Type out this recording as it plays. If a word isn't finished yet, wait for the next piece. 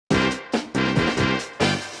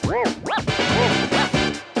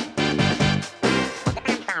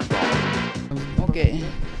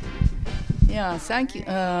Yeah, thank you.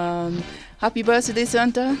 Happy birthday,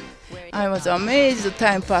 Santa. I was amazed the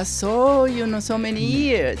time passed so many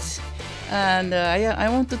years. And I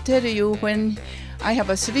want to tell you, when I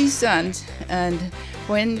have three sons, and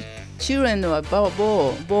when children were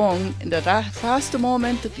born, the first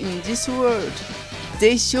moment in this world,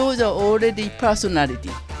 they show the already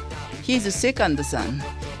personality. He's the second son.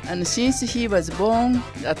 And since he was born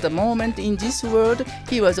at the moment in this world,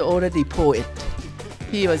 he was already poet.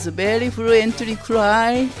 He was very fluently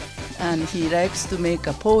cry, and he likes to make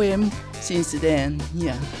a poem since then.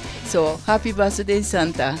 Yeah. So happy birthday,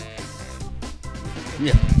 Santa.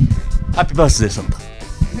 Yeah. Happy birthday, Santa.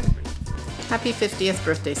 Happy 50th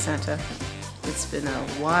birthday, Santa. It's been a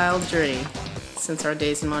wild journey since our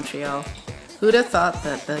days in Montreal. Who'd have thought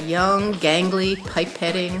that the young, gangly,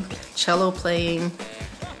 pipetting, cello-playing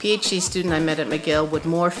PhD student I met at McGill would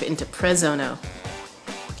morph into Prez,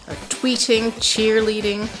 a tweeting,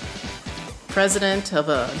 cheerleading president of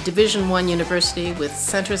a Division I university with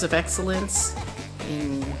centers of excellence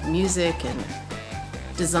in music and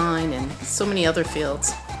design and so many other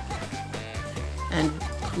fields, and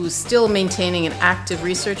who's still maintaining an active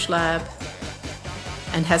research lab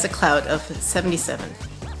and has a clout of 77.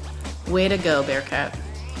 Way to go, Bearcat.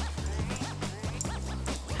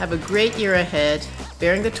 Have a great year ahead,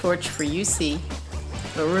 bearing the torch for UC.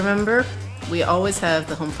 But remember, we always have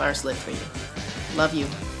the home fires lit for you. Love you.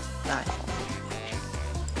 Bye.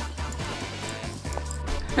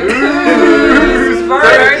 Whose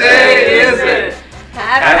birthday is it?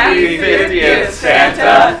 Happy 50th,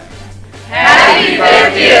 Santa! Happy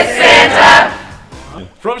 50th, Santa!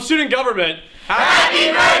 From student government,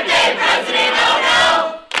 Happy birthday, President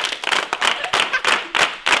Ono!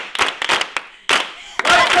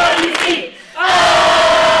 What's up, you see?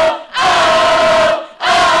 Oh, oh,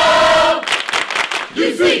 oh!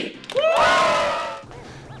 You see?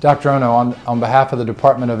 Dr. Ono, on behalf of the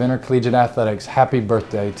Department of Intercollegiate Athletics, happy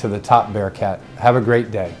birthday to the top Bearcat. Have a great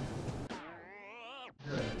day.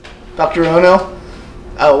 Dr. Ono,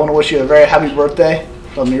 I want to wish you a very happy birthday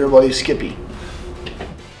from your buddy Skippy.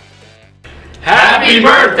 Happy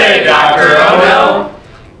birthday, Dr. Ono!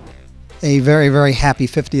 A very, very happy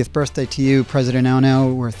 50th birthday to you, President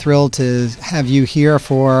Ono. We're thrilled to have you here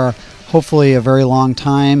for hopefully a very long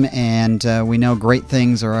time, and we know great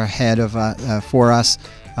things are ahead of for us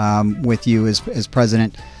with you as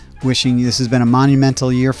president. Wishing you, this has been a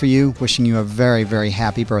monumental year for you. Wishing you a very, very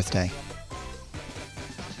happy birthday.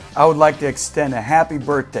 I would like to extend a happy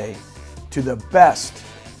birthday to the best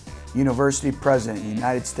university president in the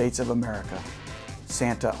United States of America,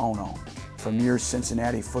 Santa Ono, from your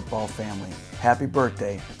Cincinnati football family. Happy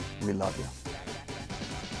birthday. We love you.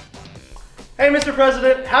 Hey, Mr.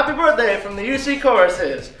 President, happy birthday from the UC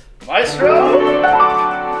choruses. Maestro!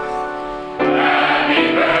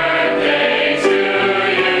 Happy birthday to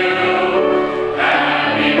you.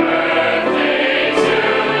 Happy birthday to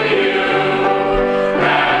you.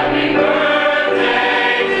 Happy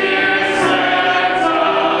birthday, dear Santa.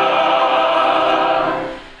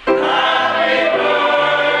 Happy birthday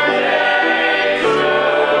to you.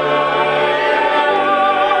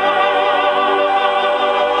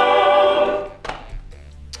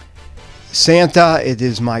 Santa, it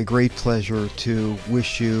is my great pleasure to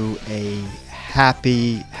wish you a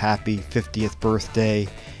happy 50th birthday,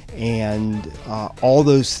 and all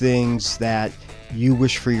those things that you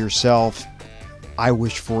wish for yourself, I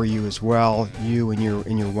wish for you as well, you and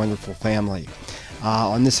your wonderful family.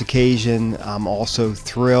 On this occasion, I'm also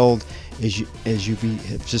thrilled as you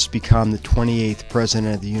have just become the 28th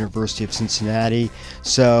president of the University of Cincinnati.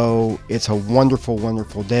 So it's a wonderful,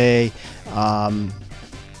 wonderful day.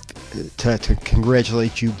 To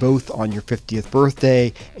congratulate you both on your 50th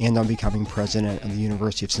birthday and on becoming president of the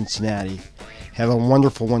University of Cincinnati. Have a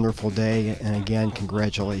wonderful, wonderful day, and again,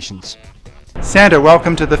 congratulations. Santa,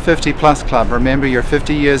 welcome to the 50 Plus Club. Remember, you're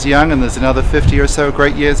 50 years young and there's another 50 or so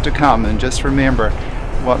great years to come. And just remember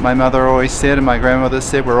what my mother always said and my grandmother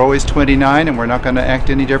said, we're always 29 and we're not going to act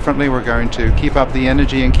any differently. We're going to keep up the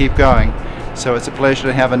energy and keep going. So it's a pleasure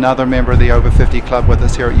to have another member of the Over 50 Club with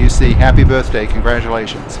us here at UC. Happy birthday.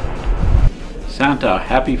 Congratulations. Santa,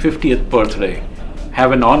 happy 50th birthday.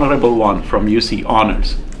 Have an honorable one from UC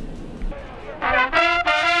Honors.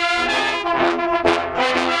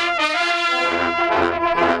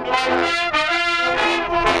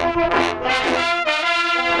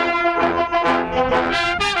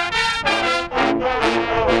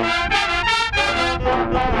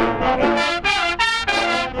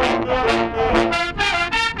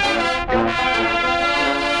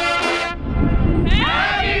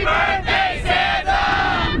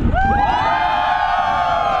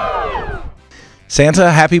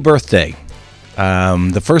 Santa, happy birthday.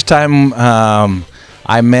 The first time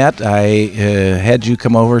I met, I had you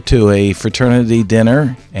come over to a fraternity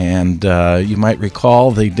dinner, and you might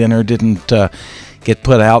recall the dinner didn't get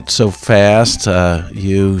put out so fast.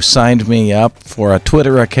 You signed me up for a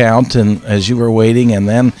Twitter account, and as you were waiting, and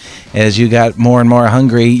then as you got more and more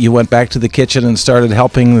hungry, you went back to the kitchen and started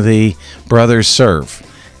helping the brothers serve.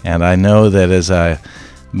 And I know that as a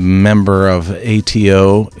member of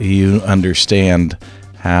ATO, you understand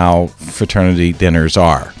how fraternity dinners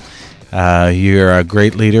are. You're a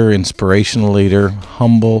great leader, inspirational leader,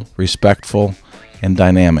 humble, respectful, and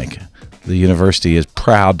dynamic. The university is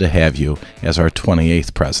proud to have you as our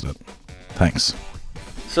 28th president. Thanks.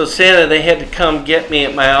 So Santa, they had to come get me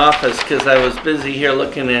at my office because I was busy here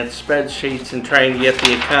looking at spreadsheets and trying to get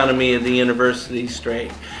the economy of the university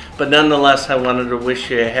straight. But nonetheless, I wanted to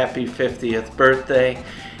wish you a happy 50th birthday.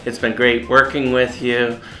 It's been great working with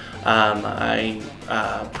you. I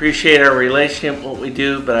appreciate our relationship, what we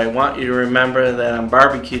do, but I want you to remember that on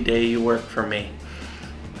barbecue day, you work for me.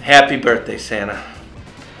 Happy birthday, Santa.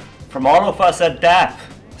 From all of us at DAP,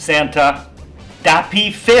 Santa,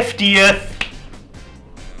 Dappy 50th!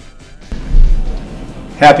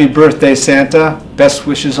 Happy birthday, Santa. Best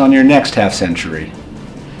wishes on your next half century.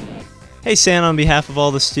 Hey Santa, on behalf of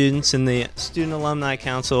all the students and the Student Alumni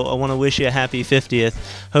Council, I want to wish you a happy 50th.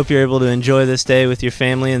 Hope you're able to enjoy this day with your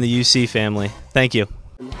family and the UC family. Thank you.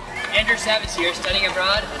 Andrew Savage here, studying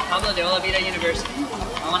abroad at Pablo de Olavide University.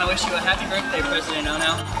 I want to wish you a happy birthday, President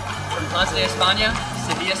Ono, from Plaza de España,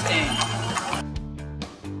 Sevilla, Spain.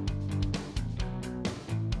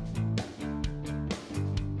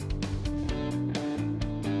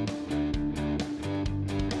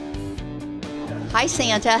 Hi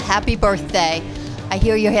Santa, happy birthday. I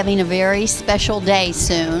hear you're having a very special day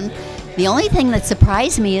soon. The only thing that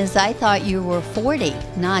surprised me is I thought you were 40,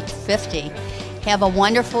 not 50. Have a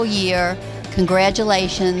wonderful year,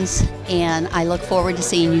 congratulations, and I look forward to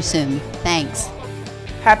seeing you soon. Thanks.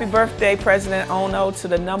 Happy birthday, President Ono, to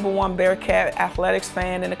the #1 Bearcat athletics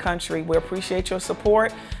fan in the country. We appreciate your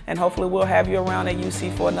support, and hopefully we'll have you around at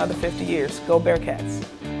UC for another 50 years. Go Bearcats.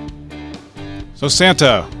 So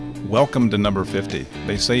Santa, welcome to number 50.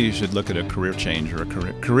 They say you should look at a career change or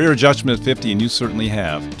a career adjustment at 50, and you certainly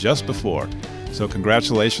have, just before. So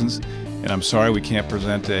congratulations, and I'm sorry we can't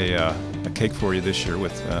present a cake for you this year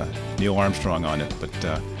with Neil Armstrong on it,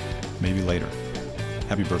 but maybe later.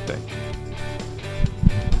 Happy birthday.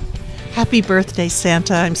 Happy birthday,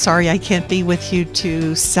 Santa. I'm sorry I can't be with you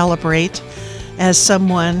to celebrate. As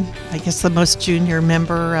someone, I guess the most junior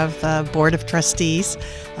member of the Board of Trustees,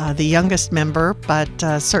 the youngest member, but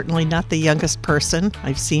certainly not the youngest person.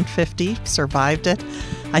 I've seen 50, survived it.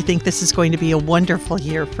 I think this is going to be a wonderful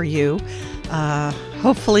year for you.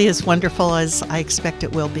 Hopefully as wonderful as I expect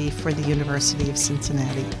it will be for the University of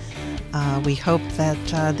Cincinnati. We hope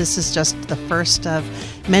that this is just the first of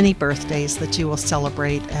many birthdays that you will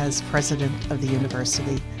celebrate as president of the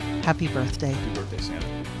university. Happy birthday. Happy birthday, Santa.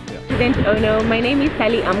 President Ono, my name is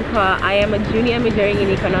Sally Amka. I am a junior majoring in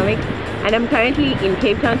economics, and I'm currently in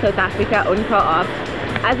Cape Town, South Africa on co-op.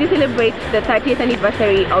 As you celebrate the 30th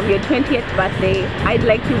anniversary of your 20th birthday, I'd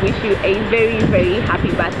like to wish you a very, very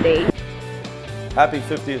happy birthday. Happy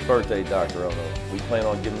 50th birthday, Dr. Ono. We plan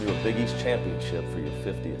on giving you a Big East championship for your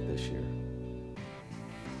 50th this year.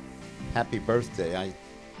 Happy birthday. I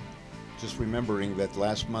just remembering that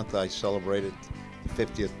last month I celebrated the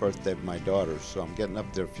 50th birthday of my daughter, so I'm getting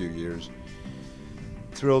up there a few years.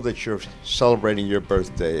 Thrilled that you're celebrating your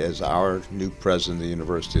birthday as our new president of the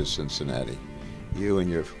University of Cincinnati. You and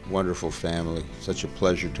your wonderful family. Such a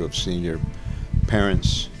pleasure to have seen your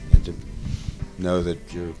parents and to know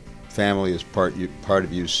that your family is part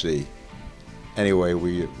of UC. Anyway,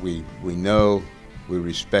 we know, we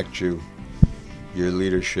respect you, your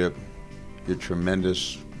leadership, your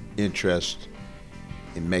tremendous interest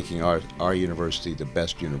in making our university the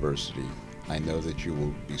best university. I know that you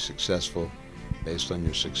will be successful based on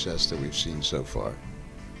your success that we've seen so far.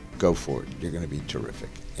 Go for it. You're going to be terrific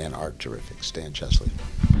and are terrific. Stan Chesley.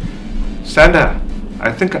 Santa,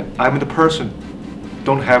 I think I'm the person.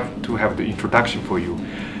 Don't have to have the introduction for you.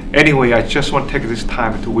 Anyway, I just want to take this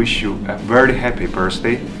time to wish you a very happy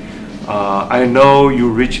birthday. I know you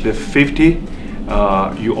reached the 50.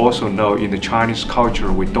 You also know in the Chinese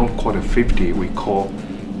culture, we don't call it 50, we call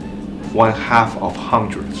 1/2 of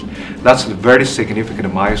hundreds. That's a very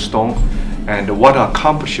significant milestone, and what an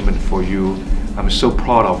accomplishment for you. I'm so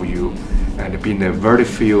proud of you, and being a very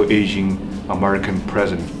few Asian American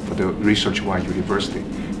president for the Research One University.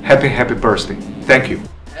 Happy birthday. Thank you.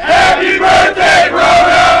 Happy birthday,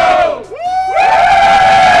 Bruno!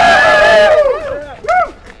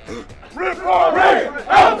 Rip Roaring!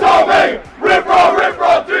 Out Rip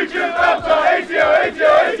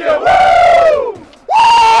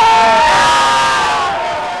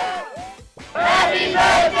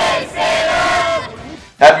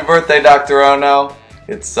birthday, Dr. Ono.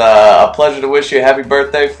 It's a pleasure to wish you a happy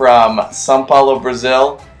birthday from São Paulo,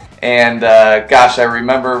 Brazil. And gosh, I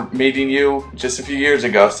remember meeting you just a few years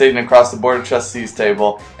ago, sitting across the Board of Trustees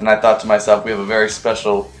table, and I thought to myself, we have a very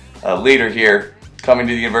special leader here coming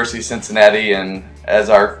to the University of Cincinnati, and as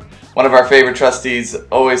one of our favorite trustees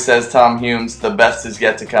always says, Tom Humes, the best is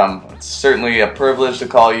yet to come. It's certainly a privilege to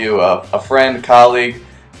call you a friend, colleague,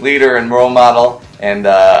 leader, and role model, and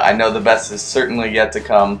I know the best is certainly yet to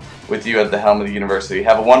come with you at the helm of the university.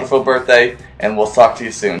 Have a wonderful birthday, and we'll talk to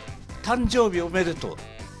you soon. 誕生日おめでとう。